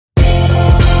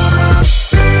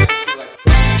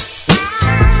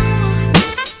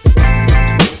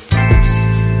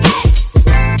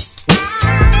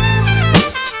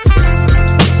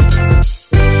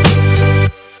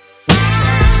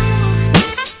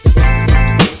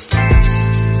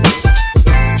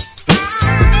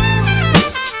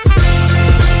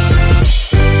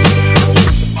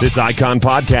This Icon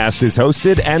podcast is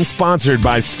hosted and sponsored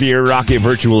by Sphere Rocket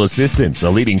Virtual Assistants,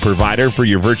 a leading provider for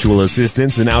your virtual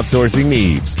assistants and outsourcing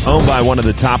needs. Owned by one of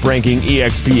the top-ranking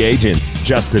EXP agents,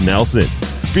 Justin Nelson.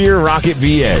 Sphere Rocket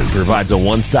VA provides a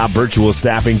one-stop virtual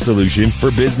staffing solution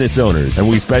for business owners, and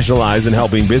we specialize in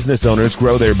helping business owners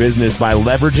grow their business by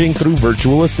leveraging through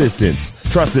virtual assistants.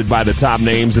 Trusted by the top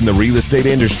names in the real estate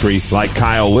industry like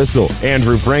Kyle Whistle,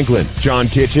 Andrew Franklin, John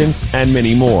Kitchens, and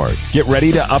many more. Get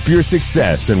ready to up your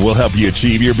success and we'll help you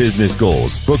achieve your business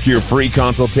goals. Book your free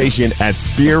consultation at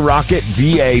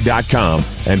sphererocketva.com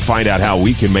and find out how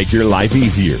we can make your life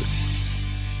easier.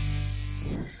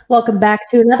 Welcome back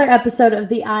to another episode of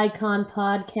the Icon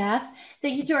Podcast.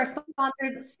 Thank you to our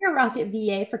sponsors, Sphere Rocket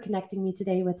VA, for connecting me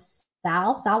today with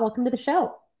Sal. Sal, welcome to the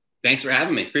show. Thanks for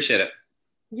having me. Appreciate it.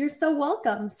 You're so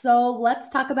welcome. So let's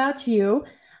talk about you.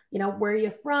 You know, where are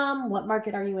you from? What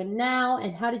market are you in now?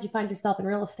 And how did you find yourself in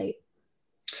real estate?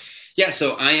 Yeah,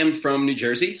 so I am from New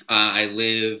Jersey. I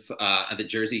live at the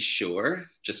Jersey Shore,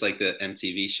 just like the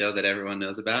MTV show that everyone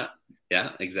knows about.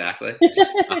 Yeah, exactly.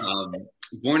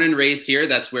 Born and raised here.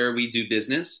 That's where we do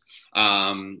business.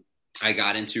 I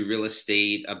got into real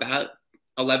estate about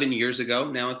 11 years ago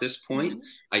now at this point. Mm-hmm.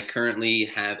 I currently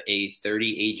have a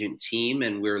 30-agent team,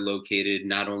 and we're located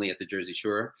not only at the Jersey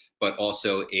Shore, but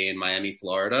also in Miami,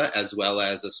 Florida, as well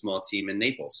as a small team in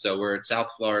Naples. So we're in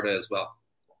South Florida as well.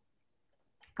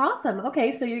 Awesome.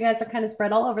 Okay, so you guys are kind of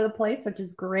spread all over the place, which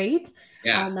is great.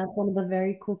 Yeah. That's one of the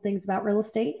very cool things about real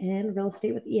estate and real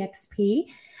estate with EXP.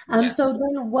 Yes. So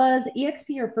then was EXP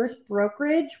your first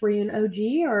brokerage? Were you an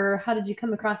OG, or how did you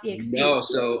come across EXP? No,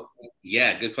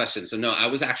 yeah, good question. So no, I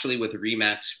was actually with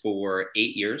RE/MAX for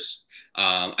 8 years.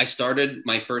 I started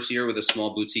my first year with a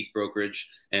small boutique brokerage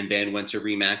and then went to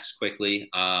RE/MAX quickly.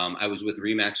 I was with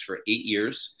RE/MAX for 8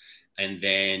 years. And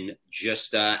then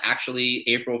just actually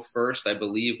April 1st, I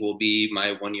believe, will be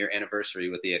my 1-year anniversary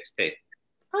with EXP.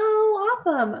 Oh,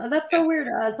 awesome. That's so weird.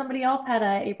 Somebody else had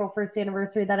a April 1st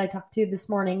anniversary that I talked to this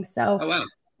morning. So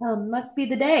must be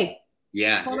the day.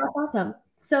 Yeah. Oh, that's awesome.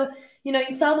 So, you know,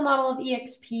 you saw the model of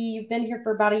EXP. You've been here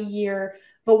for about a year.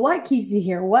 But what keeps you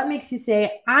here? What makes you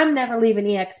say, I'm never leaving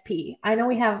EXP? I know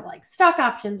we have like stock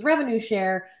options, revenue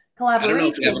share,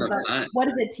 collaboration. But what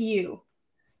is it to you?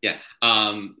 Yeah.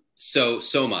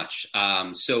 So much.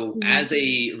 As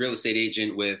a real estate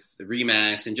agent with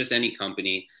RE/MAX and just any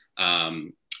company,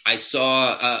 I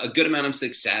saw a good amount of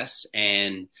success,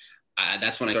 and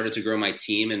that's when I started to grow my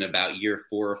team in about year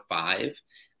 4 or 5.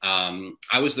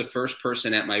 I was the first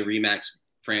person at my RE/MAX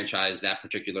franchise, that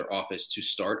particular office, to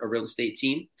start a real estate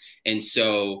team. And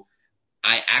so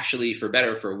I actually, for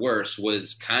better or for worse,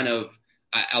 was kind of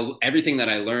everything that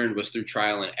I learned was through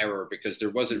trial and error, because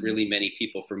there wasn't really many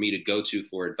people for me to go to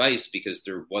for advice, because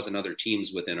there wasn't other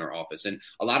teams within our office. And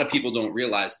a lot of people don't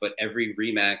realize, but every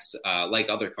RE/MAX, like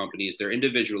other companies, they're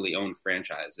individually owned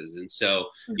franchises. And so,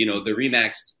 you know, the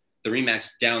RE/MAX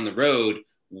down the road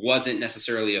wasn't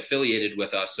necessarily affiliated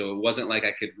with us. So it wasn't like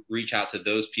I could reach out to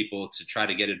those people to try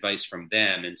to get advice from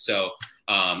them. And so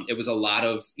it was a lot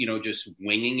of, you know, just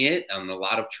winging it and a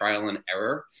lot of trial and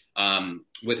error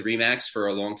with RE/MAX for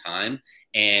a long time.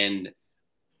 And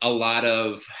a lot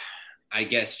of, I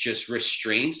guess, just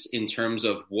restraints in terms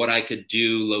of what I could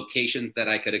do, locations that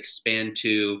I could expand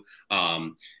to.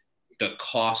 The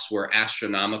costs were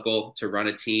astronomical to run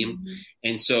a team. Mm-hmm.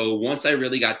 And so once I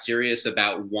really got serious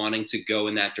about wanting to go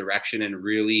in that direction and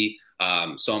really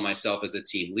saw myself as a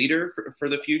team leader for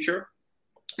the future,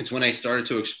 it's when I started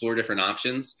to explore different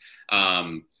options.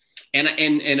 And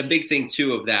a big thing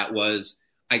too of that was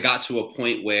I got to a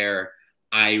point where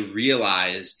I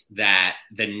realized that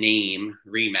the name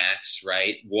RE/MAX,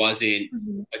 right, wasn't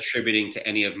attributing to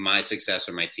any of my success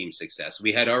or my team's success.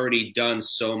 We had already done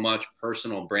so much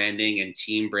personal branding and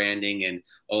team branding and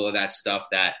all of that stuff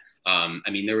that,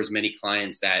 there was many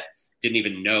clients that didn't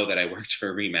even know that I worked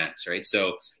for RE/MAX, right?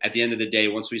 So at the end of the day,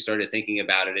 once we started thinking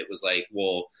about it, it was like,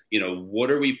 well, you know,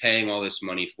 what are we paying all this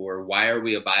money for? Why are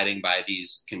we abiding by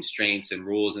these constraints and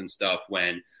rules and stuff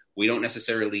when we don't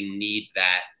necessarily need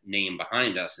that name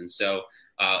behind us? And so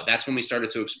that's when we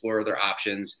started to explore other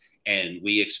options, and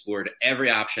we explored every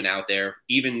option out there,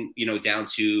 even, you know, down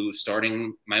to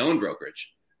starting my own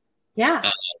brokerage.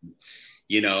 Yeah.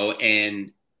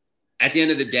 And at the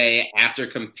end of the day, after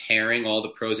comparing all the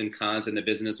pros and cons and the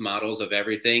business models of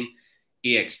everything,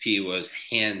 EXP was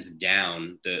hands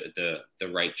down the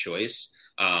right choice.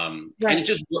 And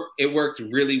it worked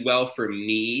really well for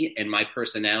me and my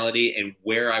personality and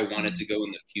where I wanted to go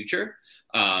in the future.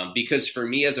 Because for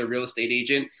me as a real estate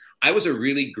agent, I was a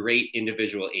really great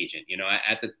individual agent. You know,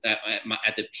 at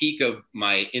the peak of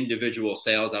my individual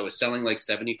sales, I was selling like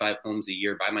 75 homes a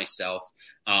year by myself.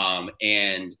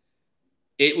 And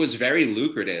it was very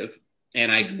lucrative. And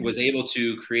I was able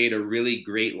to create a really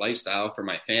great lifestyle for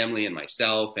my family and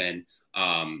myself. And,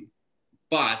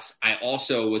 but I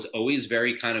also was always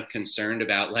very kind of concerned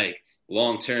about like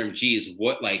long-term, geez,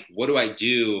 what do I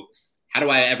do? How do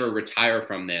I ever retire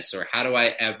from this? Or how do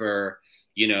I ever,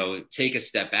 you know, take a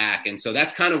step back? And so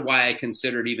that's kind of why I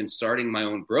considered even starting my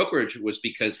own brokerage, was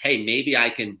because, hey, maybe I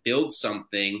can build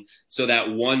something so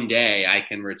that one day I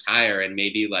can retire and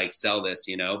maybe like sell this,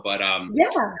 you know, but,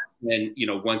 and, you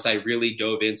know, once I really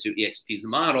dove into EXP's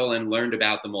model and learned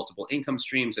about the multiple income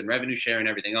streams and revenue share and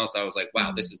everything else, I was like,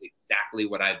 wow, this is exactly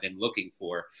what I've been looking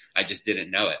for. I just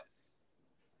didn't know it.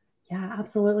 Yeah,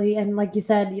 absolutely. And like you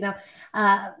said, you know,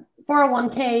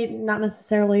 401k, not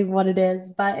necessarily what it is,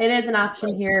 but it is an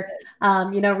option here.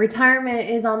 You know,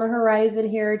 retirement is on the horizon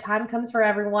here. Time comes for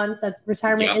everyone. So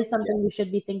retirement is something you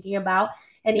should be thinking about.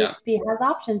 And EXP has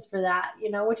options for that, you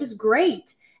know, which is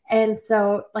great. And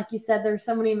so, like you said, there's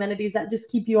so many amenities that just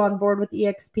keep you on board with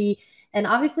EXP. And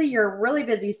obviously you're really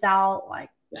busy, Sal. Like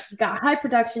you got high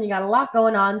production, you got a lot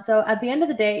going on. So at the end of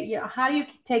the day, you know, how do you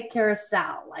take care of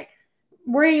Sal? Like,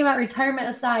 worrying about retirement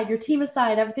aside, your team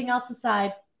aside, everything else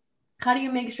aside, how do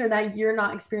you make sure that you're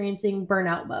not experiencing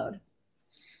burnout mode?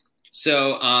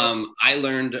 So I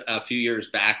learned a few years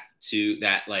back to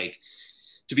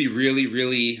be really,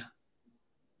 really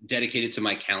dedicated to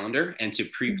my calendar and to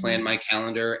pre-plan my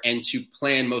calendar and to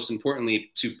plan, most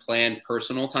importantly, to plan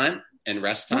personal time and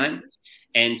rest time,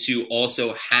 and to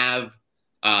also have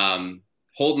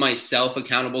hold myself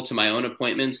accountable to my own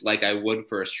appointments like I would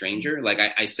for a stranger. Like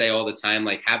I say all the time,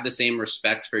 like have the same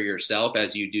respect for yourself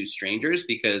as you do strangers,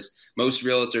 because most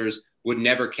realtors would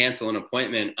never cancel an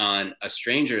appointment on a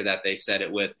stranger that they set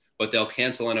it with, but they'll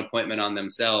cancel an appointment on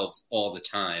themselves all the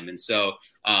time. And so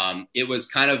it was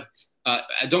kind of,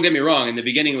 don't get me wrong, in the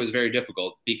beginning it was very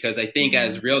difficult, because I think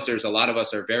as realtors, a lot of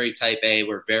us are very type A.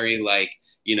 We're very like,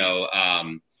 we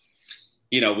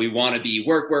want to be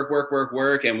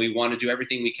work, and we want to do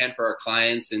everything we can for our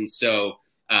clients. And so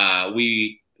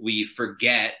we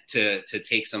forget to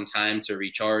take some time to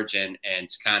recharge and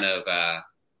to kind of,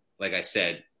 like I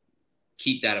said,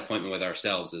 keep that appointment with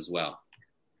ourselves as well.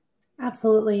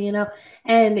 Absolutely.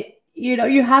 And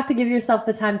you have to give yourself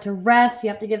the time to rest. You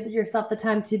have to give yourself the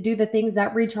time to do the things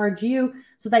that recharge you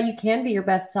so that you can be your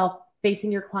best self facing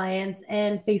your clients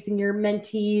and facing your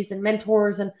mentees and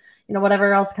mentors and,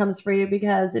 whatever else comes for you.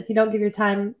 Because if you don't give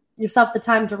yourself the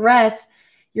time to rest,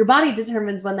 your body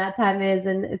determines when that time is,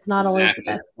 and it's not always the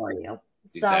best for you.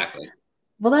 Exactly. So,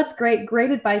 well, that's great.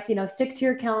 Great advice. Stick to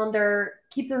your calendar,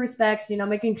 keep the respect,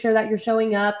 making sure that you're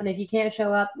showing up. And if you can't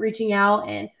show up, reaching out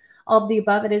and all of the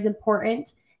above, it is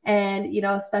important. And,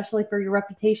 especially for your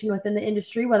reputation within the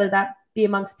industry, whether that be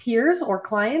amongst peers or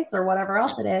clients or whatever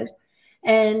else it is.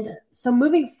 And so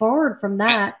moving forward from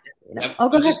that,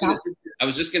 go ahead, Sal. I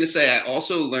was just going to say, I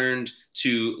also learned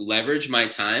to leverage my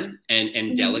time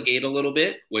and delegate a little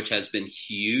bit, which has been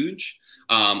huge.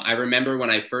 I remember when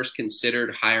I first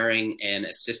considered hiring an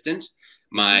assistant,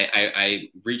 I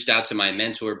reached out to my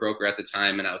mentor broker at the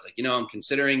time, and I was like, I'm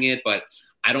considering it, but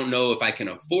I don't know if I can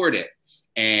afford it.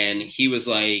 And he was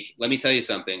like, let me tell you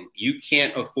something. You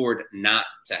can't afford not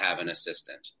to have an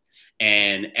assistant.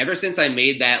 And ever since I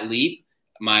made that leap,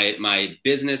 my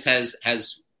business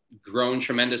has grown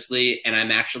tremendously, and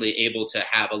I'm actually able to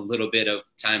have a little bit of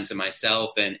time to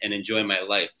myself and enjoy my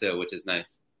life too, which is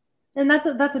nice. And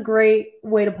that's a great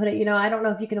way to put it. I don't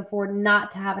know if you can afford not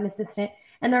to have an assistant.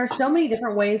 And there are so many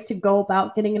different ways to go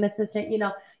about getting an assistant.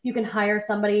 You can hire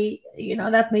somebody,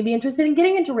 that's maybe interested in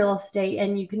getting into real estate,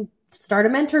 and you can start a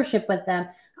mentorship with them.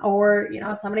 Or,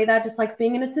 somebody that just likes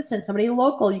being an assistant, somebody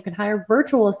local, you can hire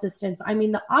virtual assistants. I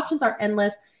mean, the options are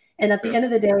endless. And at the end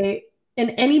of the day,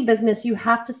 in any business, you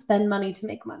have to spend money to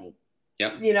make money.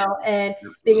 Yep. And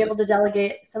Absolutely. being able to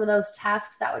delegate some of those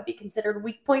tasks that would be considered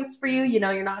weak points for you,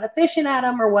 you're not efficient at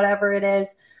them or whatever it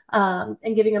is,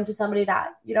 and giving them to somebody that,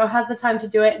 has the time to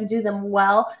do it and do them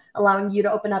well, allowing you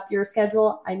to open up your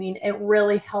schedule. I mean, it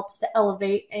really helps to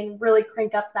elevate and really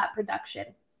crank up that production.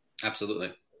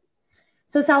 Absolutely.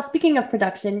 So Sal, speaking of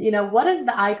production, what is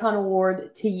the Icon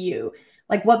Award to you?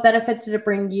 Like, what benefits did it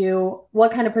bring you?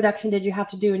 What kind of production did you have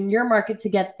to do in your market to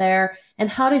get there? And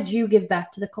how did you give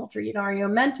back to the culture? Are you a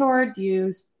mentor? Do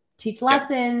you teach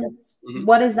lessons?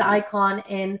 What is the Icon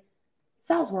in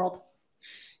Sal's world?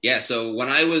 Yeah. So when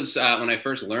I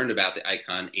first learned about the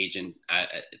icon agent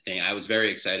thing, I was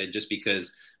very excited just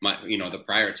because the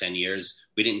prior 10 years,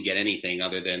 we didn't get anything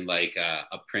other than like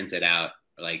a printed out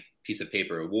like piece of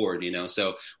paper award,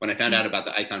 So when I found out about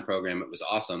the icon program, it was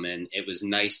awesome. And it was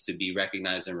nice to be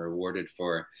recognized and rewarded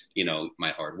for,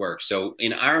 my hard work. So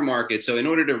in our market, so in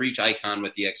order to reach icon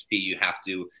with EXP, you have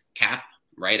to cap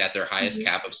right at their highest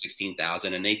cap of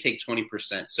 16,000, and they take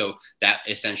 20%. So that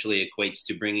essentially equates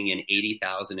to bringing in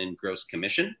 80,000 in gross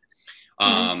commission.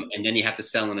 And then you have to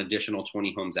sell an additional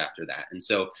 20 homes after that. And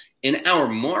so in our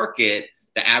market,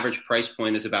 the average price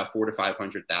point is about 400,000 to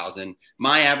 500,000.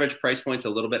 My average price point's a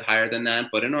little bit higher than that,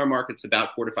 but in our market, it's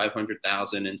about 400,000 to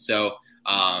 500,000. And so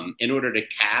in order to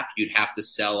cap, you'd have to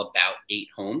sell about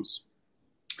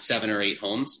 7 or 8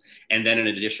 homes, and then an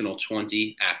additional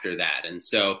 20 after that. And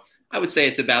so I would say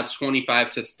it's about 25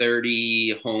 to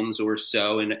 30 homes or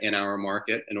so in our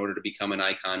market in order to become an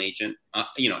icon agent,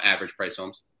 average price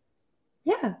homes.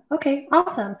 Yeah. Okay.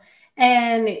 Awesome.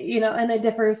 And, and it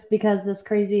differs because this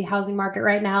crazy housing market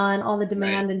right now and all the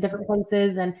demand in different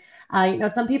places. And,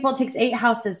 some people it takes 8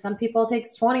 houses, some people it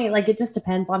takes 20, like it just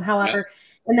depends on however. Yeah.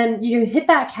 And then you hit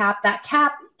that cap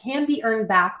can be earned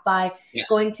back by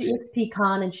going to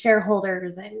EXPCon and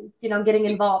shareholders and, getting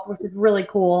involved, which is really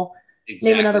cool.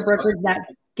 Exactly. Name another brokerage that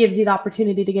gives you the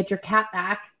opportunity to get your cap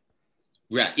back.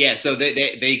 Right. Yeah. So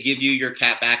they give you your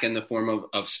cap back in the form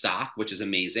of stock, which is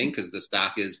amazing because the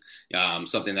stock is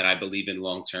something that I believe in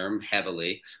long term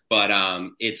heavily. But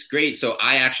it's great. So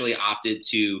I actually opted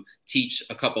to teach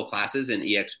a couple classes in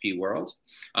EXP World.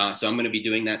 So I'm going to be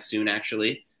doing that soon,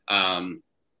 actually.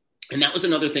 And that was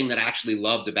another thing that I actually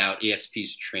loved about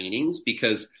EXP's trainings,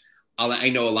 because I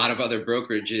know a lot of other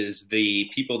brokerages,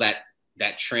 the people that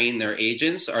train their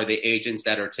agents are the agents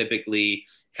that are typically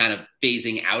kind of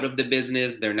phasing out of the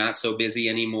business. They're not so busy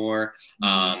anymore.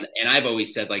 And I've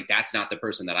always said, like, that's not the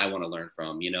person that I want to learn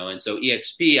from, And so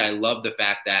EXP, I love the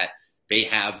fact that they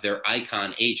have their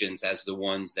icon agents as the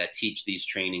ones that teach these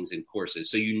trainings and courses.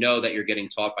 So that you're getting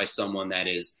taught by someone that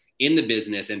is in the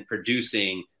business and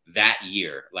producing that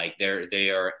year, like they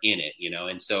are in it,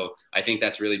 And so I think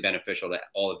that's really beneficial to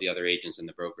all of the other agents in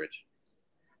the brokerage.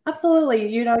 Absolutely.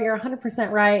 You're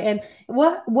 100% right. And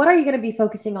what are you going to be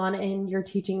focusing on in your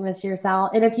teaching this year, Sal?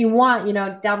 And if you want,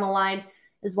 down the line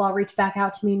as well, reach back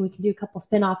out to me and we can do a couple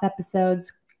spin-off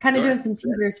episodes, kind of doing some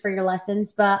teasers for your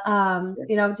lessons, but,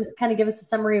 just kind of give us a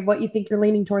summary of what you think you're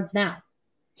leaning towards now.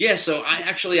 Yeah, so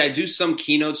I do some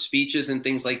keynote speeches and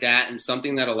things like that, and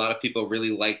something that a lot of people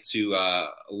really like to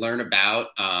learn about,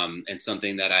 and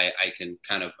something that I can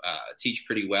kind of teach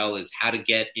pretty well is how to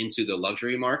get into the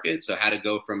luxury market. So how to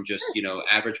go from just,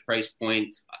 average price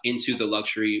point into the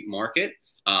luxury market.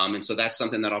 And so that's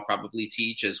something that I'll probably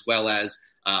teach, as well as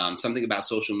something about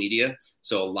social media.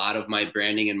 So a lot of my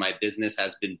branding and my business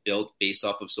has been built based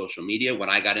off of social media. When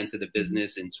I got into the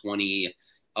business in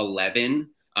 2011,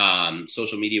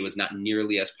 social media was not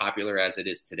nearly as popular as it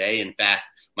is today. In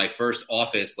fact, my first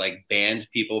office banned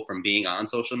people from being on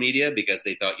social media because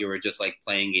they thought you were just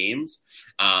playing games.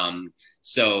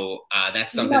 So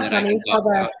that's something that I can talk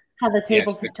about. How the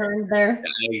tables have turned there.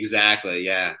 Exactly.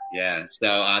 Yeah.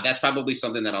 So that's probably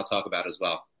something that I'll talk about as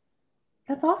well.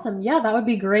 That's awesome. Yeah, that would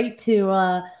be great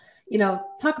to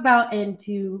talk about and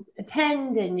to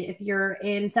attend. And if you're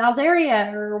in Sal's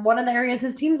area or one of the areas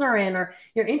his teams are in, or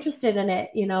you're interested in it,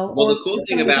 Well, the cool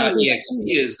thing about EXP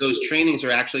is those trainings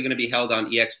are actually going to be held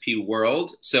on EXP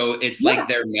World. So it's like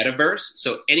their metaverse.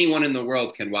 So anyone in the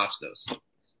world can watch those.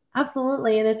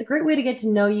 Absolutely. And it's a great way to get to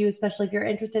know you, especially if you're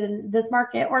interested in this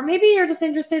market, or maybe you're just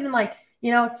interested in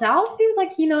Sal seems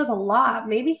like he knows a lot.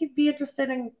 Maybe he'd be interested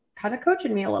in kind of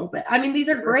coaching me a little bit. I mean, these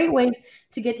are great ways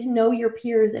to get to know your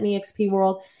peers in EXP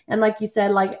World. And like you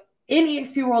said, in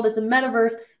EXP World, it's a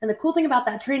metaverse. And the cool thing about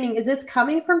that training is it's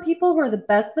coming from people who are the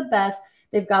best.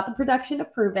 They've got the production to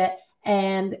prove it.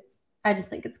 And I just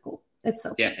think it's cool. It's so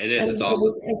cool. Yeah, it is. It's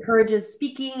awesome. It encourages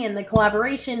speaking and the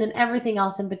collaboration and everything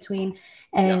else in between.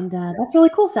 And that's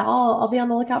really cool. So I'll be on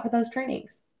the lookout for those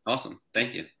trainings. Awesome.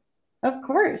 Thank you. Of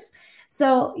course.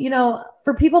 So,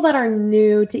 for people that are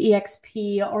new to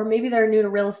EXP, or maybe they're new to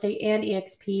real estate and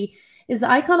EXP, is the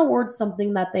Icon Award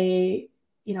something that they,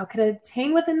 could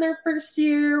obtain within their first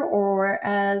year, or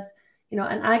as, an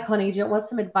Icon agent? What's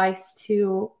some advice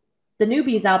to the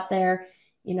newbies out there?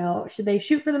 Should they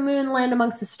shoot for the moon, land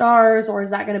amongst the stars, or is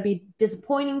that going to be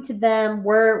disappointing to them?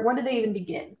 Where do they even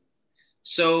begin?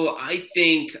 So I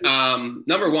think,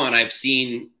 number one, I've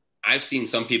seen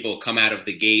some people come out of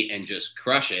the gate and just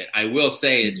crush it. I will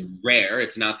say it's rare.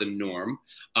 It's not the norm.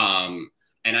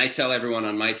 And I tell everyone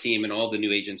on my team and all the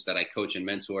new agents that I coach and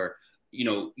mentor,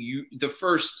 the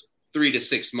first 3 to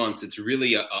 6 months, it's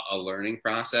really a learning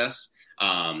process.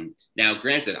 Now,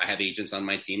 granted, I have agents on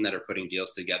my team that are putting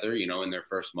deals together, you know, in their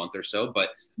first month or so. But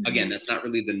again, that's not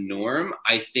really the norm.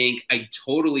 I think I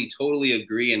totally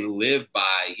agree and live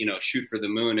by, you know, shoot for the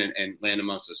moon and land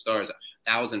amongst the stars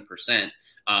 1,000%.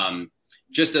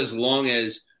 Just as long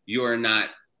as you're not,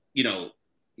 you know,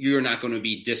 you're not going to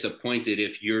be disappointed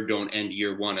if you don't end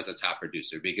year one as a top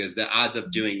producer, because the odds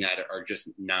of doing that are just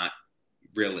not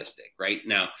realistic right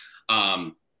now.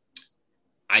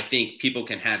 I think people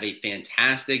can have a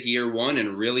fantastic year one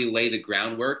and really lay the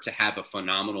groundwork to have a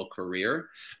phenomenal career.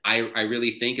 I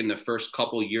really think in the first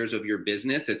couple years of your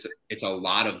business, it's a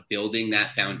lot of building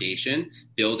that foundation,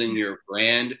 building your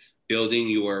brand, building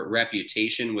your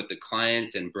reputation with the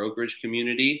client and brokerage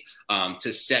community,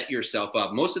 to set yourself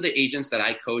up. Most of the agents that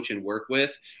I coach and work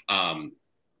with,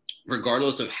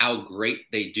 regardless of how great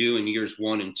they do in years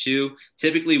 1 and 2,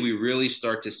 typically we really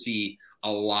start to see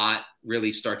a lot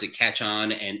really start to catch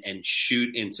on and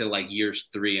shoot into like years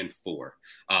 3 and 4.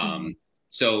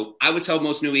 So I would tell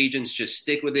most new agents, just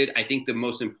stick with it. I think the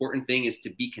most important thing is to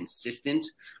be consistent.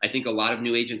 I think a lot of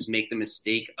new agents make the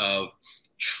mistake of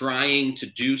trying to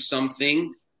do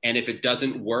something, and if it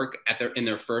doesn't work in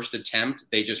their first attempt,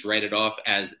 they just write it off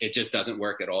as it just doesn't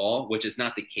work at all, which is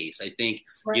not the case. I think,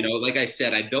 you know, like I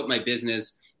said, I built my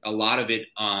business, a lot of it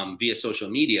via social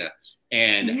media.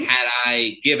 And had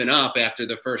I given up after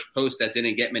the first post that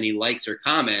didn't get many likes or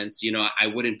comments, you know, I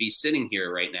wouldn't be sitting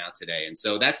here right now today. And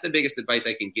so that's the biggest advice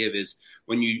I can give is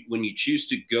when you choose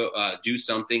to go do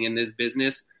something in this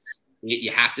business,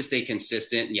 you have to stay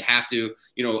consistent. You have to,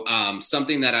 you know,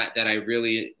 something that I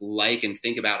really like and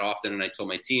think about often, and I told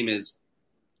my team, is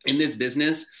in this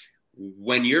business,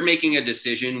 when you're making a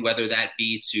decision, whether that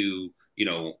be to, you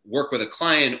know, work with a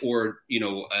client or, you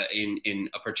know, in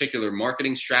a particular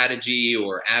marketing strategy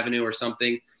or avenue or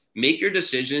something, make your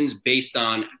decisions based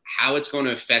on how it's going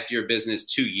to affect your business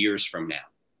 2 years from now,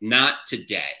 not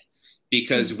today.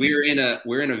 Because we're in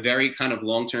a very kind of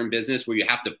long-term business where you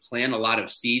have to plant a lot of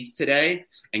seeds today,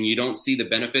 and you don't see the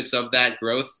benefits of that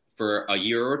growth for a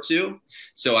year or two.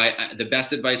 So the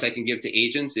best advice I can give to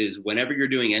agents is whenever you're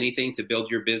doing anything to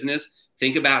build your business,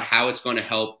 think about how it's going to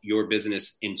help your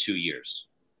business in 2 years.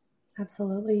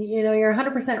 Absolutely. You know, you're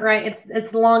 100% right.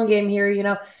 It's the long game here. You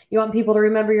know, you want people to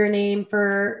remember your name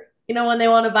for, you know, when they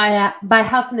want to buy a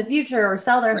house in the future or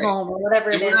sell their home or whatever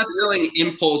it is. We're not selling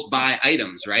impulse buy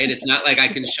items, right? It's not like I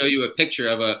can show you a picture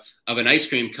of an ice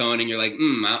cream cone and you're like,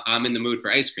 I'm in the mood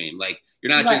for ice cream. Like you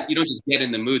don't just get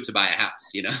in the mood to buy a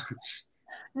house, you know?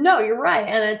 No, you're right.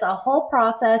 And it's a whole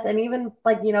process. And even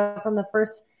like, you know, from the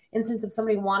first instance of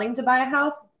somebody wanting to buy a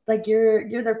house, like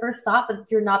you're their first thought, but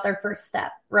you're not their first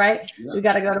step, right? Yeah. We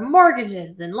got to go to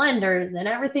mortgages and lenders and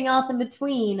everything else in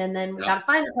between. And then we got to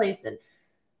find a place and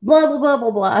blah, blah, blah,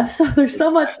 blah, blah. So there's so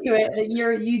much to it.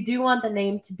 You do want the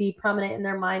name to be prominent in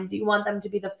their mind. You want them to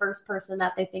be the first person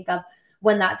that they think of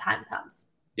when that time comes.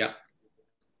 Yeah.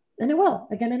 And it will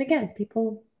again and again.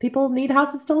 People need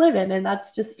houses to live in, and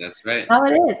that's right. How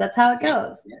it is. That's how it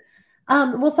goes. Yeah.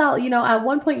 Well, Sal, you know, at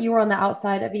one point you were on the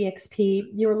outside of EXP.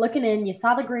 You were looking in, you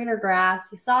saw the greener grass,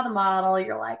 you saw the model,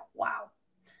 you're like, wow.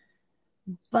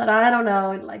 But I don't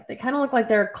know, like they kind of look like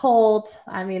they're a cult.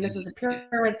 I mean, this is a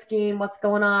pyramid scheme. What's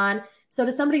going on? So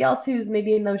to somebody else who's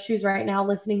maybe in those shoes right now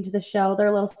listening to the show, they're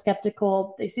a little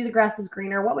skeptical. They see the grass is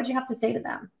greener. What would you have to say to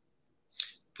them?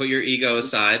 Put your ego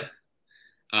aside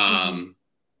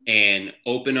and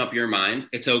open up your mind.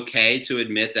 It's okay to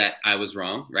admit that I was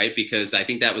wrong, right? Because I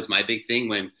think that was my big thing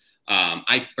when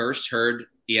I first heard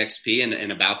EXP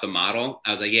and about the model.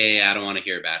 I was like, yeah, I don't want to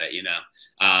hear about it. You know,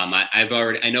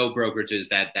 I know brokerages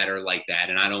that are like that,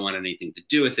 and I don't want anything to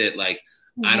do with it. Like,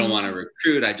 I don't want to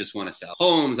recruit. I just want to sell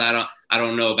homes. I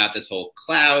don't know about this whole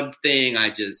cloud thing. I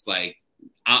just like,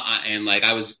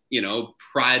 I was, you know,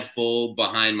 prideful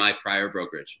behind my prior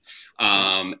brokerage.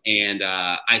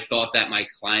 I thought that my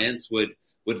clients would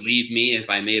leave me if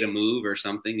I made a move or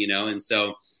something, you know? And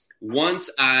so once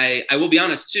I will be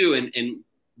honest too, and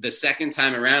the second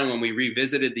time around when we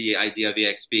revisited the idea of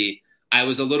EXP, I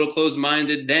was a little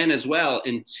closed-minded then as well,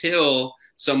 until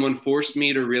someone forced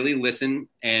me to really listen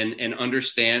and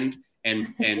understand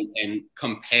and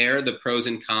compare the pros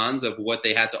and cons of what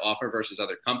they had to offer versus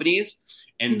other companies.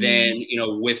 And then, you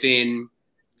know, within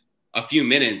a few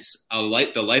minutes, the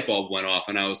light bulb went off,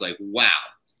 and I was like, wow,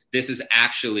 this is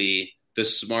actually the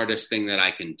smartest thing that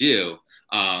I can do.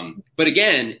 But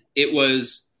again, it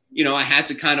was, you know, I had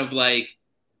to kind of like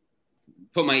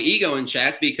put my ego in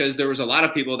check, because there was a lot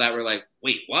of people that were like,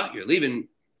 wait, what? You're leaving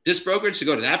this brokerage to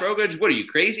go to that brokerage? What, are you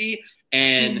crazy?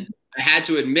 And I had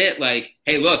to admit, like,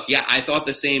 hey, look, yeah, I thought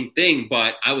the same thing,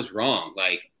 but I was wrong.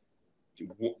 Like,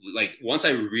 like once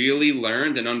I really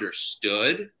learned and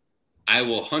understood, I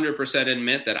will 100%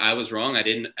 admit that I was wrong. I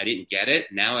didn't get it.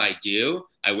 Now I do.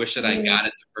 I wish that I got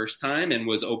it the first time and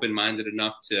was open-minded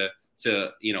enough to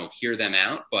hear them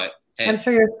out. But hey, I'm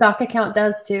sure your stock account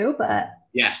does too, but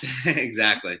yes,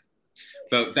 exactly.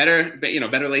 But better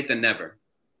late than never.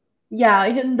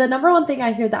 Yeah. The number one thing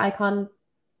I hear the Icon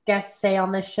guests say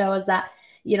on this show is that,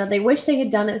 they wish they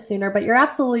had done it sooner, but you're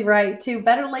absolutely right too.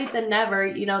 Better late than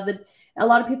never. A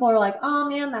lot of people are like, oh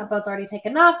man, that boat's already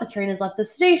taken off. The train has left the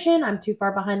station. I'm too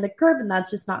far behind the curve. And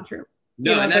that's just not true.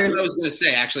 No, and that's what I was going to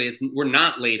say. Actually, we're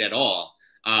not late at all.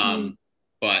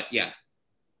 But yeah.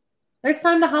 There's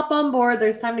time to hop on board.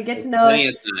 There's time to get to know Plenty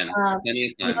of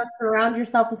time. Surround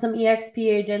yourself with some EXP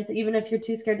agents, even if you're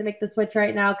too scared to make the switch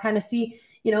right now. Kind of see,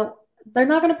 they're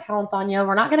not going to pounce on you.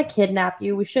 We're not going to kidnap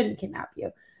you. We shouldn't kidnap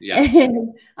you. Yeah.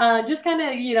 And just kind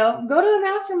of, go to a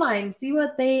mastermind, see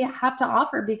what they have to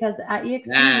offer, because at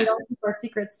EXP, we don't keep our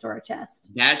secrets to our chest.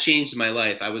 That changed my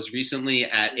life. I was recently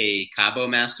at a Cabo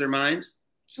mastermind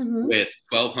with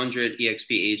 1,200 EXP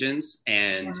agents,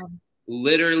 and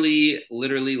literally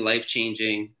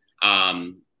life-changing,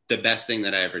 the best thing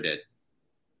that I ever did.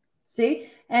 See?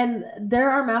 And there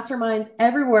are masterminds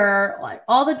everywhere, like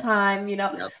all the time,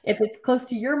 if it's close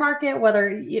to your market, whether,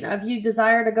 if you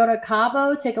desire to go to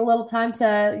Cabo, take a little time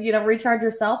to, recharge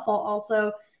yourself while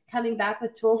also coming back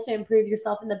with tools to improve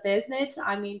yourself in the business.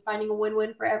 I mean, finding a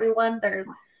win-win for everyone. There's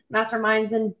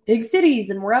masterminds in big cities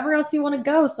and wherever else you want to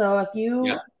go. So if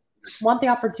you want the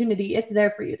opportunity, it's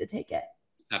there for you to take it.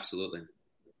 Absolutely.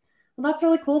 Well, that's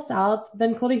really cool, Sal. It's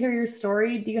been cool to hear your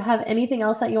story. Do you have anything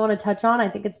else that you want to touch on? I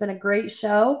think it's been a great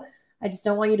show. I just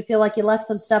don't want you to feel like you left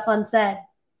some stuff unsaid.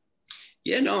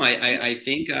 Yeah, no, I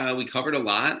think we covered a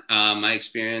lot. My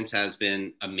experience has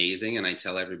been amazing, and I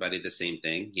tell everybody the same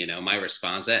thing. My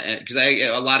response, because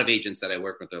a lot of agents that I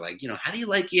work with are like, how do you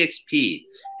like EXP?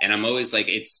 And I'm always like,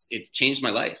 it's changed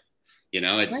my life.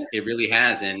 It really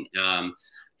has, and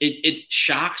it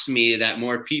shocks me that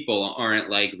more people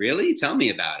aren't like, really? Tell me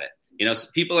about it.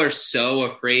 People are so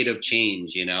afraid of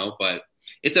change, but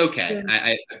it's okay.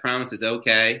 I promise it's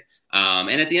okay.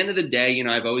 And at the end of the day,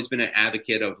 I've always been an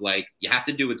advocate of like, you have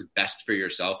to do what's best for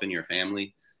yourself and your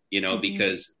family,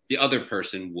 because the other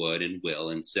person would and will.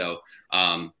 And so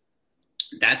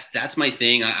that's my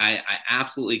thing. I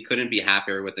absolutely couldn't be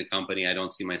happier with the company. I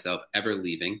don't see myself ever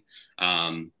leaving.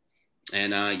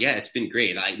 And it's been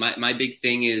great. My big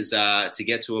thing is to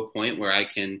get to a point where I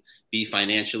can be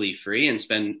financially free and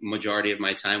spend majority of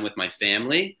my time with my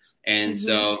family. And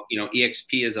so,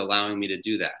 EXP is allowing me to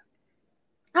do that.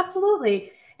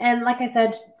 Absolutely. And like I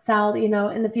said, Sal,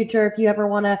 in the future, if you ever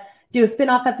want to do a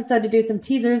spin-off episode to do some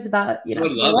teasers about, some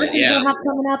lessons you have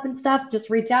coming up and stuff, just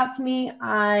reach out to me.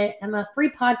 I am a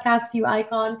free podcast to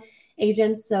Icon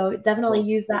agents. So definitely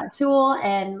use that tool,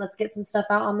 and let's get some stuff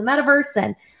out on the metaverse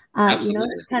and,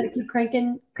 kind of keep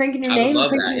cranking your name. I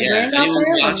would love that. If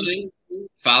anyone's watching,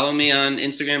 follow me on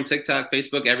Instagram, TikTok,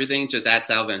 Facebook, everything, just at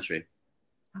Sal Ventre.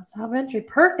 Sal Ventre.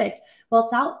 Perfect. Well,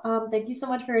 Sal, thank you so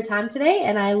much for your time today,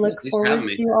 and I look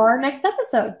forward to our next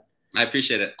episode. I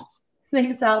appreciate it.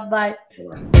 Thanks, Sal. Bye.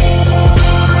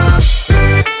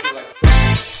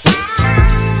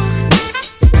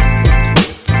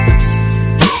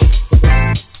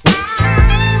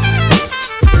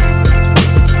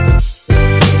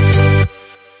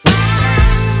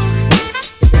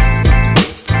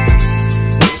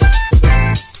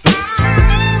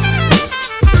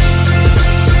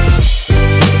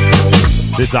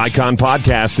 This Icon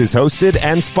podcast is hosted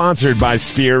and sponsored by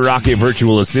Sphere Rocket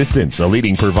Virtual Assistants, a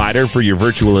leading provider for your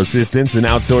virtual assistants and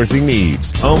outsourcing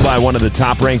needs. Owned by one of the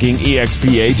top-ranking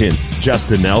EXP agents,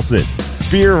 Justin Nelson.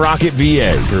 Sphere Rocket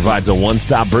VA provides a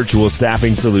one-stop virtual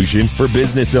staffing solution for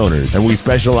business owners, and we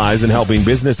specialize in helping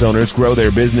business owners grow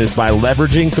their business by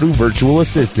leveraging through virtual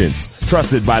assistants.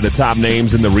 Trusted by the top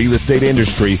names in the real estate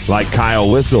industry like Kyle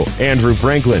Whistle, Andrew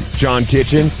Franklin, John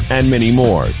Kitchens, and many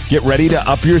more. Get ready to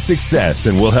up your success,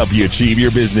 and we'll help you achieve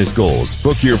your business goals.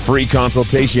 Book your free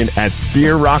consultation at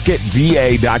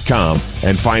sphererocketva.com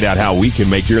and find out how we can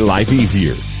make your life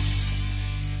easier.